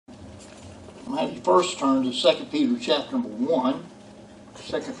I'll have you first turn to 2 Peter chapter number 1.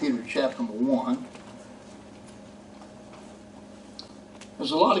 2 Peter chapter number 1.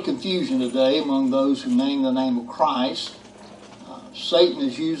 There's a lot of confusion today among those who name the name of Christ. Satan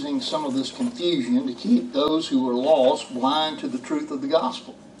is using some of this confusion to keep those who are lost blind to the truth of the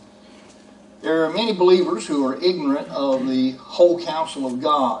gospel. There are many believers who are ignorant of the whole counsel of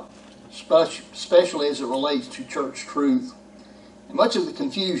God, especially as it relates to church truth. And much of the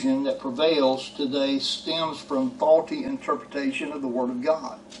confusion that prevails today stems from faulty interpretation of the Word of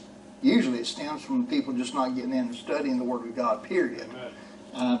God. Usually it stems from people just not getting in and studying the Word of God, period.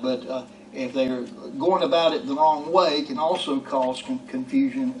 But if they're going about it the wrong way, it can also cause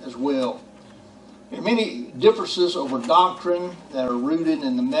confusion as well. There are many differences over doctrine that are rooted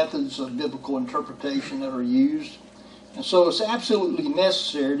in the methods of biblical interpretation that are used. And so it's absolutely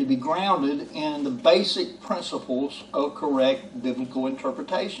necessary to be grounded in the basic principles of correct biblical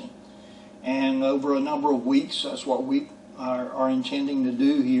interpretation. And over a number of weeks, that's what we are intending to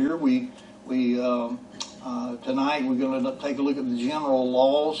do here. Tonight we're going to take a look at the general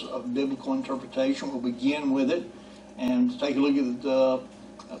laws of biblical interpretation. We'll begin with it and take a look at the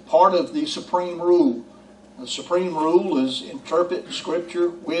part of the supreme rule. The supreme rule is interpret Scripture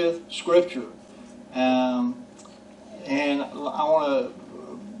with Scripture. And I want to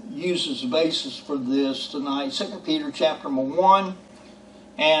use as a basis for this tonight 2 Peter chapter number 1.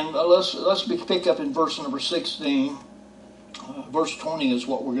 And let's pick up in verse number 16. Verse 20 is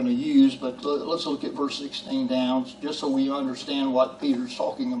what we're going to use, but let's look at verse 16 down, just so we understand what Peter's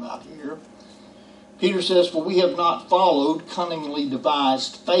talking about here. Peter says, "For we have not followed cunningly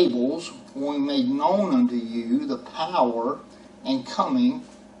devised fables, when we made known unto you the power and coming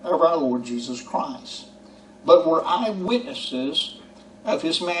of our Lord Jesus Christ, but were eyewitnesses of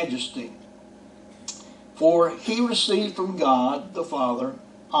his majesty. For he received from God the Father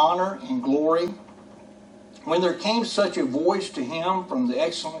honor and glory, when there came such a voice to him from the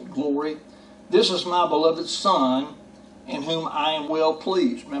excellent glory, This is my beloved Son, in whom I am well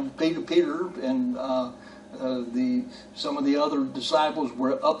pleased." Remember, Peter and some of the other disciples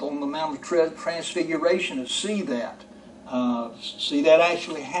were up on the Mount of Transfiguration to see that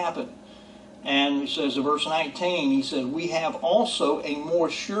actually happen. And he says in verse 19, he says, "We have also a more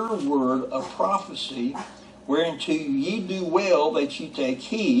sure word of prophecy, whereunto ye do well that ye take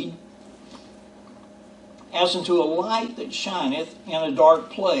heed, as unto a light that shineth in a dark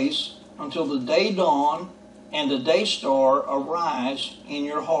place, until the day dawn and the day star arise in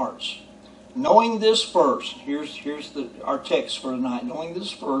your hearts. Knowing this first," here's our text for tonight, "knowing this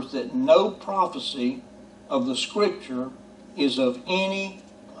first, that no prophecy of the Scripture is of any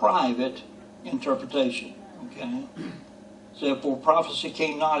private interpretation." Okay? So, "For prophecy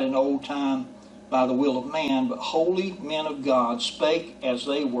came not in old time by the will of man, but holy men of God spake as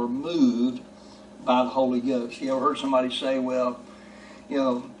they were moved by the Holy Ghost." You ever heard somebody say, "Well,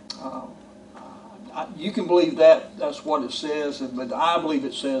 you can believe that's what it says, but I believe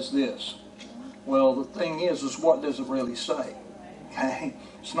it says this"? Well, the thing is what does it really say? Okay?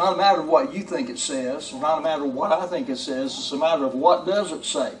 It's not a matter of what you think it says. It's not a matter of what I think it says. It's a matter of what does it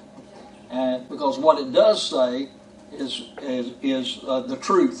say. Because what it does say is the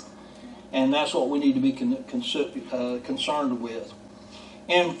truth. And that's what we need to be concerned with.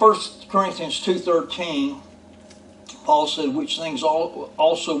 In 1 Corinthians 2:13, Paul said, "Which things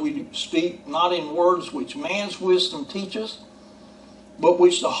also we speak, not in words which man's wisdom teacheth, but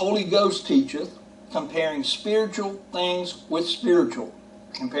which the Holy Ghost teacheth, comparing spiritual things with spiritual."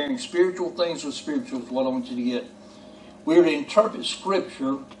 Comparing spiritual things with spiritual is what I want you to get. We are to interpret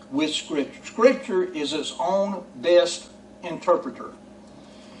Scripture with Scripture. Scripture is its own best interpreter.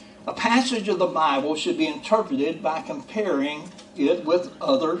 A passage of the Bible should be interpreted by comparing it with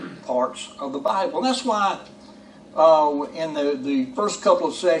other parts of the Bible. And that's why in the first couple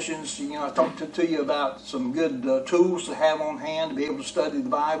of sessions, I talked to you about some good tools to have on hand to be able to study the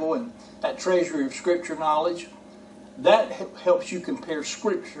Bible, and that treasury of Scripture knowledge. That helps you compare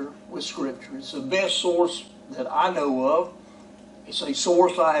Scripture with Scripture. It's the best source that I know of. It's a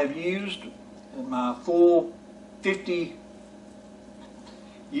source I have used in my full 50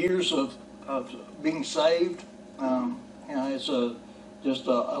 years of being saved. It's just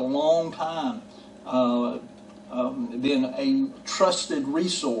a long time. Been a trusted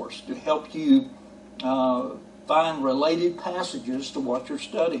resource to help you find related passages to what you're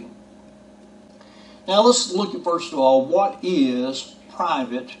studying. Now let's look at, first of all, what is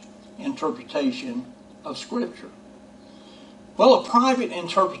private interpretation of Scripture? Well, a private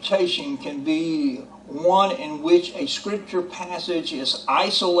interpretation can be one in which a Scripture passage is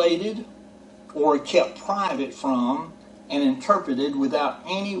isolated or kept private from and interpreted without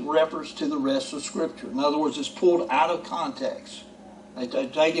any reference to the rest of Scripture. In other words, it's pulled out of context. They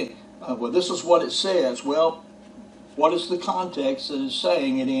take it, well, this is what it says. Well, what is the context that it's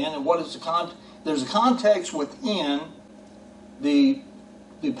saying it in, and what is the there's a context within the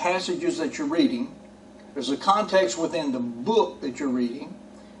passages that you're reading. There's a context within the book that you're reading,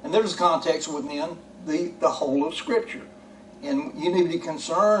 and there's a context within the whole of Scripture. And you need to be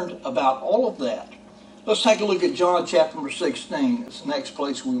concerned about all of that. Let's take a look at John chapter number 16. It's the next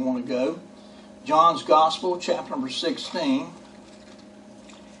place we want to go. John's Gospel, chapter number 16.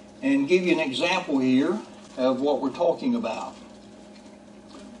 And give you an example here of what we're talking about.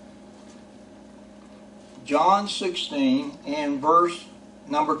 John 16 and verse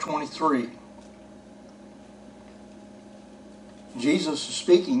number 23. Jesus is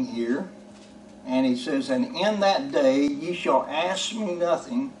speaking here, and he says, "And in that day ye shall ask me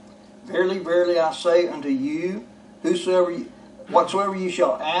nothing. Verily, verily, I say unto you, whatsoever you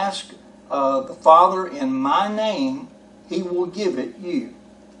shall ask the Father in my name, he will give it you."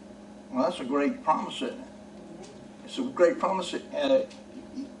 Well, that's a great promise, isn't it? It's a great promise,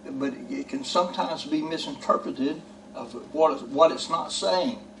 but it can sometimes be misinterpreted of what it's not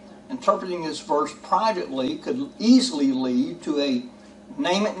saying. Interpreting this verse privately could easily lead to a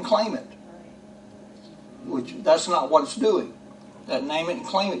name it and claim it, which that's not what it's doing. That name it and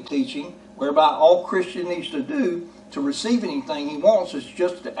claim it teaching, whereby all Christian needs to do to receive anything he wants is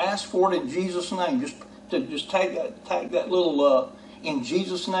just to ask for it in Jesus' name. Just tag that little in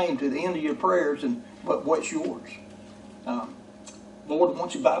Jesus' name to the end of your prayers, and what's yours? Lord,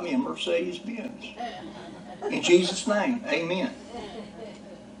 won't you buy me a Mercedes Benz? In Jesus' name, amen.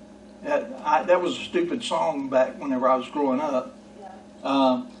 That was a stupid song back whenever I was growing up.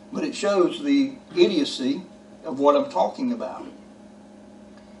 But it shows the idiocy of what I'm talking about.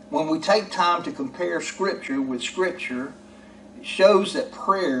 When we take time to compare Scripture with Scripture, it shows that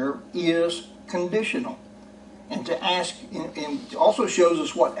prayer is conditional. And to ask, and also shows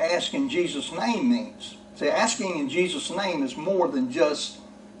us what ask in Jesus' name means. See, asking in Jesus' name is more than just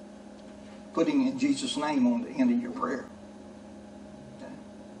putting in Jesus' name on the end of your prayer. Okay?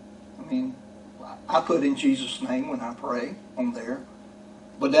 I mean, I put in Jesus' name when I pray on there,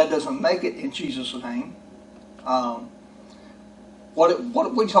 but that doesn't make it in Jesus' name. What are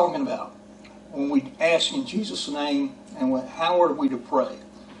we talking about when we ask in Jesus' name, and how are we to pray?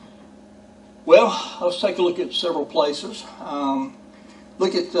 Well, let's take a look at several places.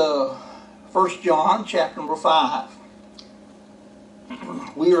 Look at 1 John chapter number 5.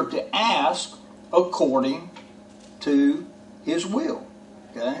 We are to ask according to His will.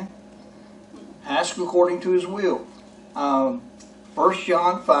 Okay? Ask according to His will. 1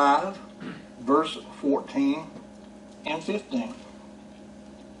 John 5, verse 14 and 15.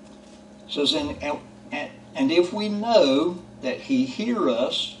 It says, and if we know that He hear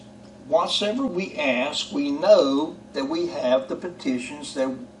us, whatsoever we ask, we know that we have the petitions that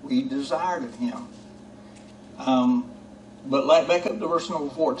we desired of Him. But back up to verse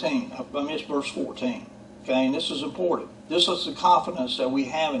number 14. I missed verse 14. Okay, and this is important. This is the confidence that we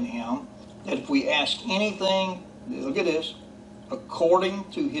have in Him, that if we ask anything, look at this, according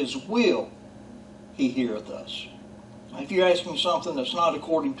to His will, He heareth us. Now, if you're asking something that's not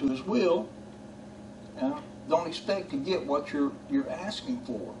according to His will, don't expect to get what you're asking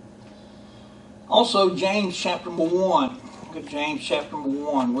for. Also, James chapter number 1. Look at James chapter number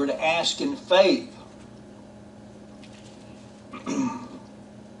 1. We're to ask in faith.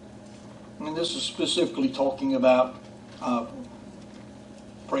 And this is specifically talking about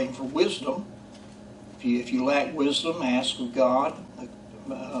praying for wisdom. If you lack wisdom, ask of God.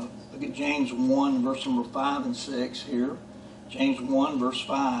 Look at James 1, verse number 5 and 6 here. James 1, verse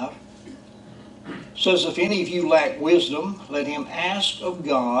 5. It says, if any of you lack wisdom, let him ask of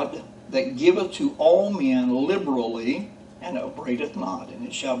God, that giveth to all men liberally, and upbraideth not, and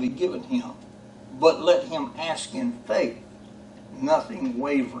it shall be given him. But let him ask in faith, nothing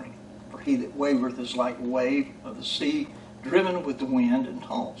wavering. For he that wavereth is like a wave of the sea, driven with the wind and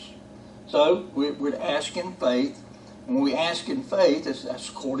tossed. So we're to ask in faith. When we ask in faith, that's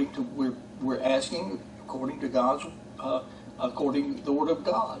according to we're asking according to God's according to the Word of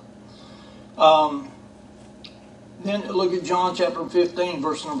God. Then look at John chapter 15,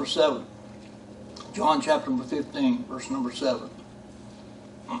 verse number 7. John chapter 15, verse number 7.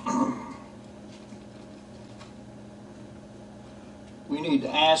 We need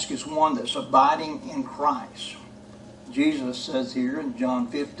to ask as one that's abiding in Christ. Jesus says here in John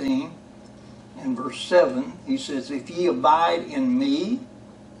 15, in verse 7, He says, if ye abide in me,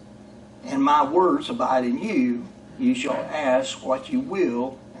 and my words abide in you, ye shall ask what you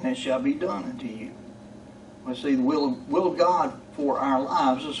will, and it shall be done unto you. We see the will of God for our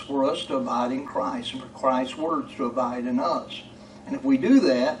lives is for us to abide in Christ and for Christ's words to abide in us. And if we do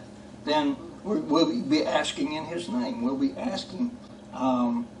that, then we'll be asking in His name. We'll be asking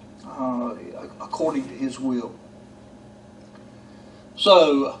according to His will.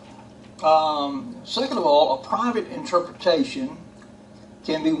 So, second of all, a private interpretation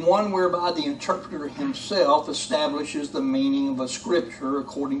can be one whereby the interpreter himself establishes the meaning of a scripture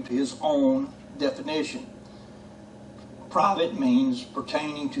according to his own definition. Private means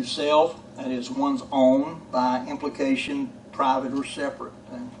pertaining to self, that is one's own, by implication private or separate.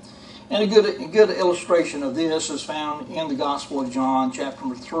 And a good illustration of this is found in the Gospel of John, chapter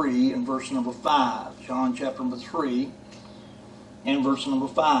number 3, and verse number 5. John chapter number 3, and verse number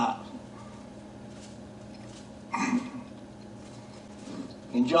 5.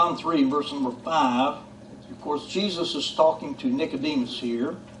 In John 3, verse number 5, of course, Jesus is talking to Nicodemus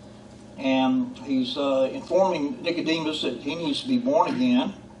here, and he's informing Nicodemus that he needs to be born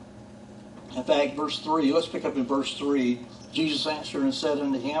again. In fact, verse 3, let's pick up in verse 3. Jesus answered and said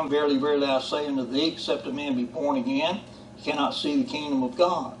unto him, Verily, verily, I say unto thee, except a man be born again, he cannot see the kingdom of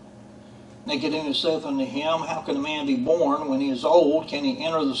God. Nicodemus saith unto him, How can a man be born when he is old? Can he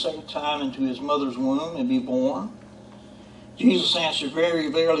enter the second time into his mother's womb and be born? Jesus answered, Verily,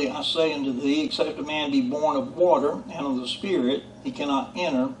 verily, I say unto thee, except a man be born of water and of the Spirit, he cannot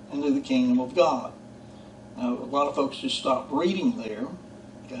enter into the kingdom of God. Now, a lot of folks just stop reading there,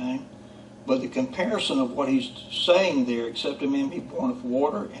 okay? But the comparison of what he's saying there, except a man be born of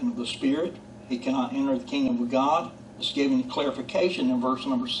water and of the Spirit, he cannot enter the kingdom of God, is given clarification in verse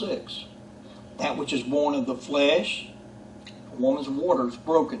number 6. That which is born of the flesh, a woman's water is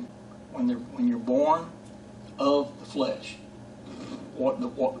broken when you're born of the flesh.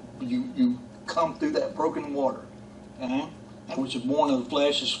 You come through that broken water. Okay? That which is born of the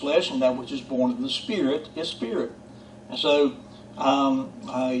flesh is flesh, and that which is born of the Spirit is spirit. And so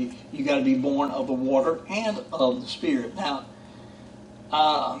you got to be born of the water and of the Spirit. Now,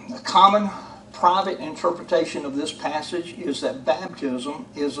 a common private interpretation of this passage is that baptism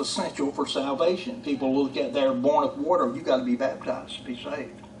is essential for salvation. People look at they're born of water, you got to be baptized to be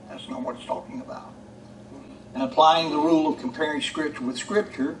saved. That's not what it's talking about. And applying the rule of comparing Scripture with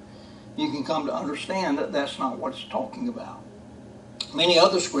Scripture, you can come to understand that that's not what it's talking about. Many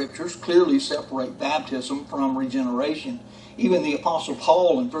other Scriptures clearly separate baptism from regeneration. Even the Apostle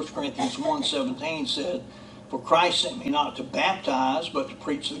Paul in 1 Corinthians 1:17 said, For Christ sent me not to baptize, but to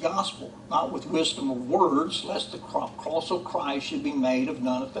preach the gospel, not with wisdom of words, lest the cross of Christ should be made of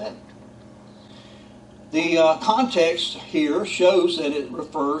none effect. The context here shows that it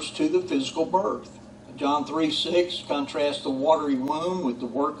refers to the physical birth. John 3:6 contrasts the watery womb with the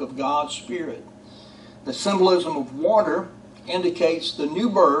work of God's Spirit. The symbolism of water indicates the new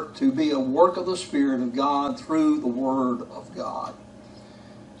birth to be a work of the Spirit of God through the Word of God.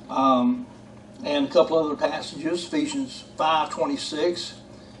 And a couple other passages, Ephesians 5:26,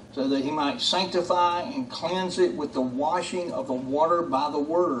 so that he might sanctify and cleanse it with the washing of the water by the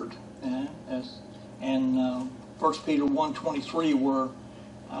Word. And 1 Peter 1:23, where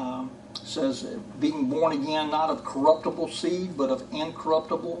says, being born again, not of corruptible seed, but of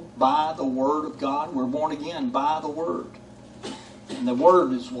incorruptible, by the Word of God. We're born again by the Word. And the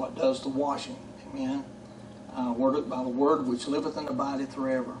Word is what does the washing. Amen. By the Word which liveth and abideth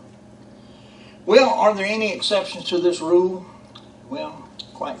forever. Well, are there any exceptions to this rule? Well,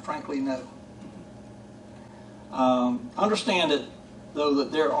 quite frankly, no. Understand it, though,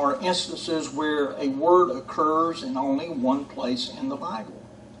 that there are instances where a word occurs in only one place in the Bible.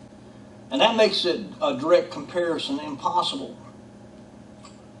 And that makes it a direct comparison impossible.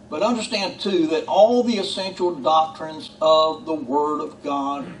 But understand, too, that all the essential doctrines of the Word of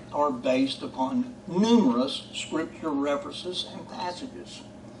God are based upon numerous Scripture references and passages.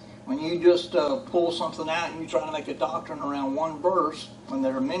 When you just pull something out and you try to make a doctrine around one verse, when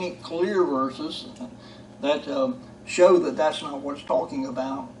there are many clear verses that show that that's not what it's talking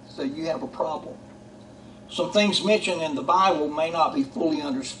about, so you have a problem. Some things mentioned in the Bible may not be fully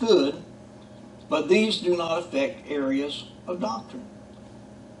understood, but these do not affect areas of doctrine.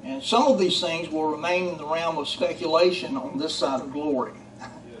 And some of these things will remain in the realm of speculation on this side of glory.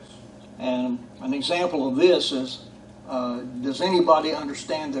 Yes. And an example of this is, does anybody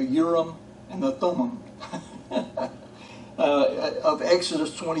understand the Urim and the Thummim of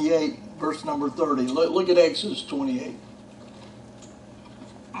Exodus 28, verse number 30? Look at Exodus 28.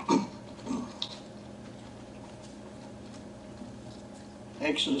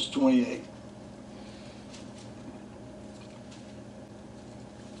 Exodus 28.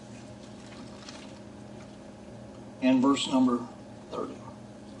 And verse number 30.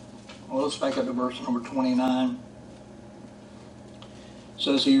 Well, let's back up to verse number 29. It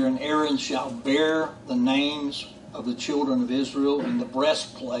says here, and Aaron shall bear the names of the children of Israel in the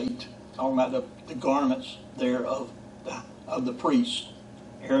breastplate, talking about the garments there of the priest.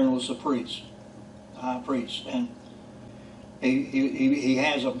 Aaron was the priest, the high priest, and he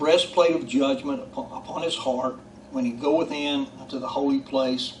has a breastplate of judgment upon his heart when he goeth in to the holy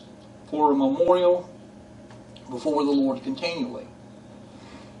place for a memorial before the Lord continually.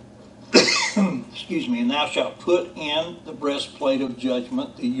 Excuse me. And thou shalt put in the breastplate of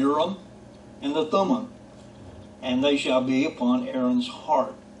judgment the Urim and the Thummim, and they shall be upon Aaron's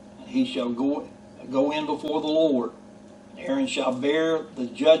heart, and he shall go in before the Lord. Aaron shall bear the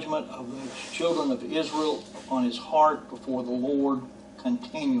judgment of the children of Israel upon his heart before the Lord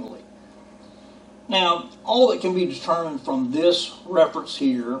continually. Now, all that can be determined from this reference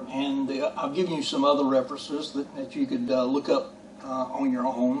here, and I'll give you some other references that you could look up on your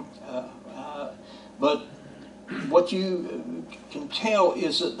own, but what you can tell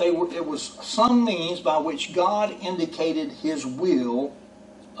is that it was some means by which God indicated His will,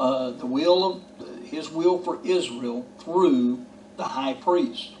 His will for Israel through the high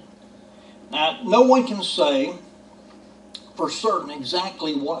priest. Now, no one can say for certain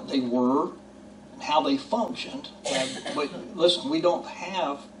exactly what they were and how they functioned, but listen, we don't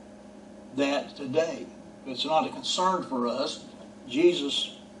have that today. It's not a concern for us.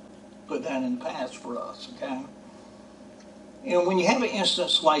 Jesus put that in the past for us, okay? And when you have an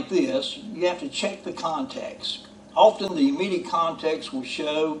instance like this, you have to check the context. Often the immediate context will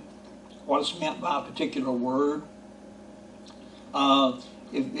show what is meant by a particular word.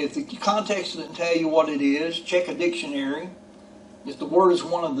 If the context doesn't tell you what it is, check a dictionary. If the word is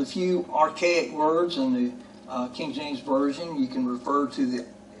one of the few archaic words in the King James Version, you can refer to the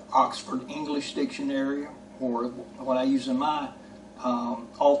Oxford English Dictionary, or what I use in my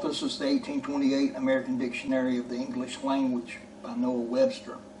office is the 1828 American Dictionary of the English Language by Noah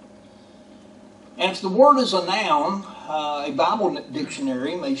Webster. And if the word is a noun, a Bible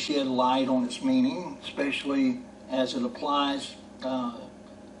dictionary may shed light on its meaning, especially as it applies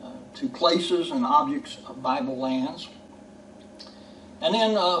to places and objects of Bible lands. And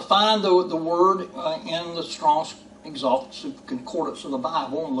then find the word in the Strong's Exhaustive Concordance of the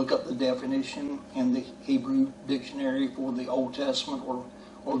Bible and look up the definition in the Hebrew dictionary for the Old Testament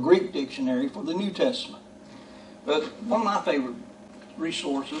or Greek dictionary for the New Testament. But one of my favorite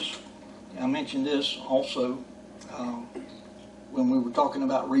resources, I mentioned this also when we were talking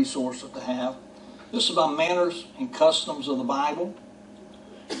about resources to have. This is about manners and customs of the Bible.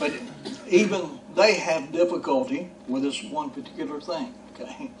 But even they have difficulty with this one particular thing.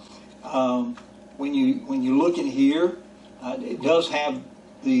 Okay, when you look in here, it does have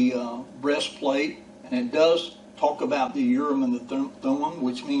the breastplate, and it does talk about the Urim and the Thummim,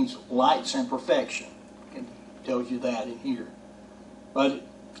 which means lights and perfection. It tells you that in here. But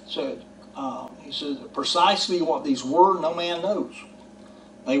so he says precisely what these were, no man knows.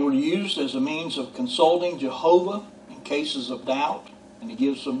 They were used as a means of consulting Jehovah in cases of doubt, and he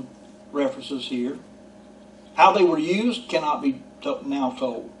gives some references here. How they were used cannot be now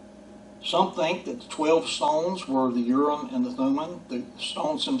told. Some think that the 12 stones were the Urim and the Thummim, the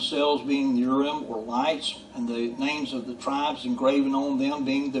stones themselves being the Urim or lights, and the names of the tribes engraven on them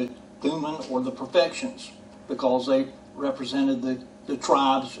being the Thummim or the perfections, because they represented the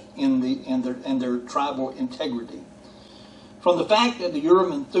tribes in their tribal integrity. From the fact that the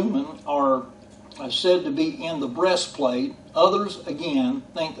Urim and Thummim are said to be in the breastplate, others again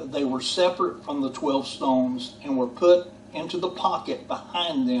think that they were separate from the 12 stones and were put into the pocket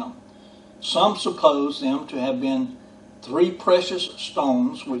behind them. Some suppose them to have been 3 precious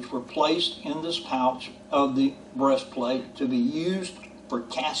stones which were placed in this pouch of the breastplate to be used for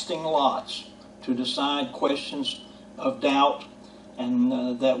casting lots to decide questions of doubt,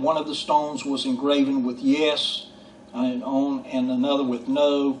 and that one of the stones was engraven with yes and another with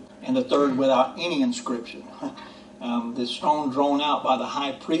no, and the third without any inscription. The stone drawn out by the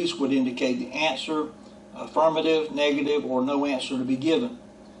high priest would indicate the answer, affirmative, negative, or no answer to be given.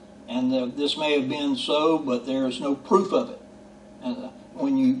 And this may have been so, but there is no proof of it. And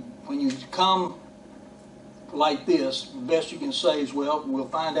when you come like this, the best you can say is, well, we'll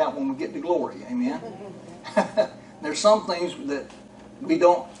find out when we get to glory. Amen? There's some things that we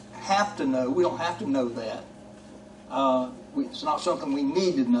don't have to know. We don't have to know that. It's not something we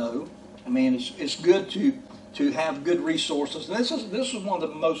need to know. I mean, it's good to have good resources. And this is one of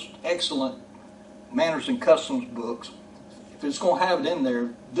the most excellent manners and customs books. If it's going to have it in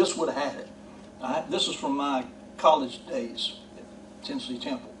there, this would have had it. This is from my college days at Tennessee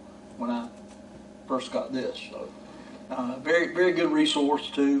Temple when I first got this. So, very, very good resource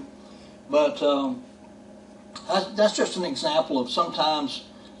too. But that's just an example of sometimes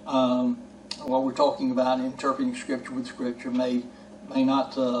what we're talking about, interpreting Scripture with Scripture may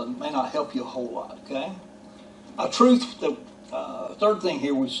not help you a whole lot. Okay, a truth. The third thing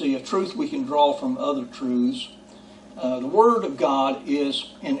here we see a truth we can draw from other truths. The Word of God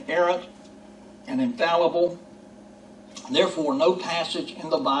is inerrant and infallible. Therefore, no passage in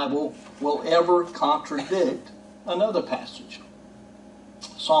the Bible will ever contradict another passage.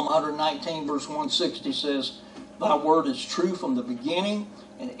 Psalm 119, verse 160 says, "Thy word is true from the beginning,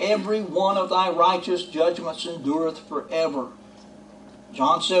 and every one of thy righteous judgments endureth forever."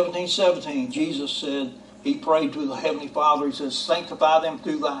 John 17:17, Jesus said, he prayed to the Heavenly Father, he says, "Sanctify them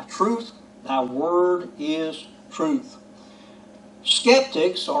through thy truth. Thy word is truth."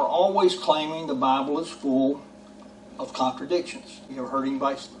 Skeptics are always claiming the Bible is full of contradictions. You ever heard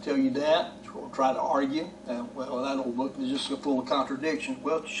anybody tell you that? Or try to argue? Well, that old book is just full of contradictions.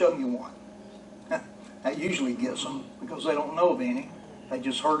 Well, show me one. That usually gets them because they don't know of any. They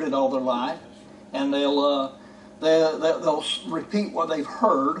just heard it all their life, and they'll repeat what they've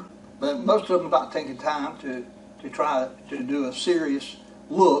heard. But most of them not taking time to try to do a serious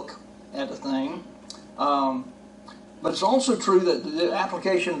look at the thing. But it's also true that the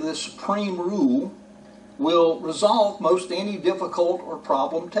application of this supreme rule will resolve most any difficult or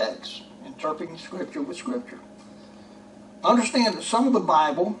problem text, interpreting Scripture with Scripture. Understand that some of the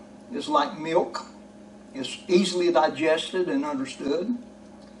Bible is like milk, is easily digested and understood.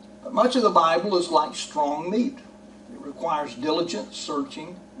 But much of the Bible is like strong meat. It requires diligent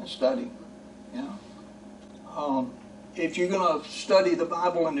searching and studying. If you're going to study the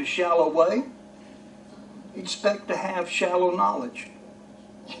Bible in a shallow way, expect to have shallow knowledge.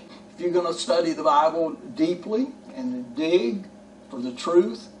 If you're going to study the Bible deeply and dig for the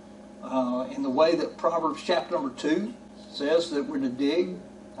truth in the way that Proverbs chapter number 2 says that we're to dig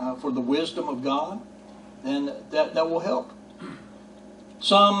for the wisdom of God, then that will help.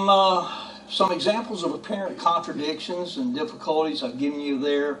 Some examples of apparent contradictions and difficulties I've given you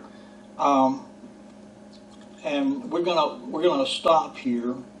there, and we're gonna stop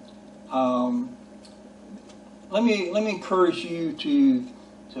here. Let me encourage you to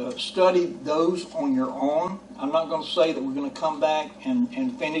study those on your own. I'm not going to say that we're going to come back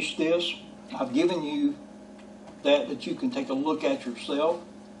and finish this. I've given you that you can take a look at yourself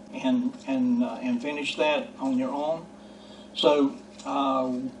and finish that on your own. So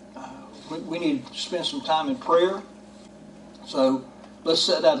we need to spend some time in prayer. So let's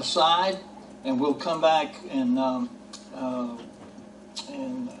set that aside, and we'll come back and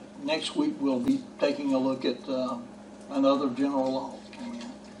next week we'll be taking a look at another general law.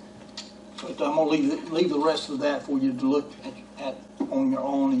 But I'm going to leave the rest of that for you to look at on your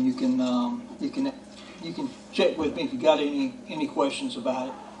own, and you can check with me if you got any questions about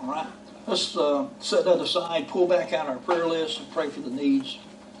it. All right, let's set that aside, pull back out our prayer list, and pray for the needs,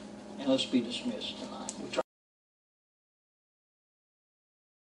 and let's be dismissed tonight.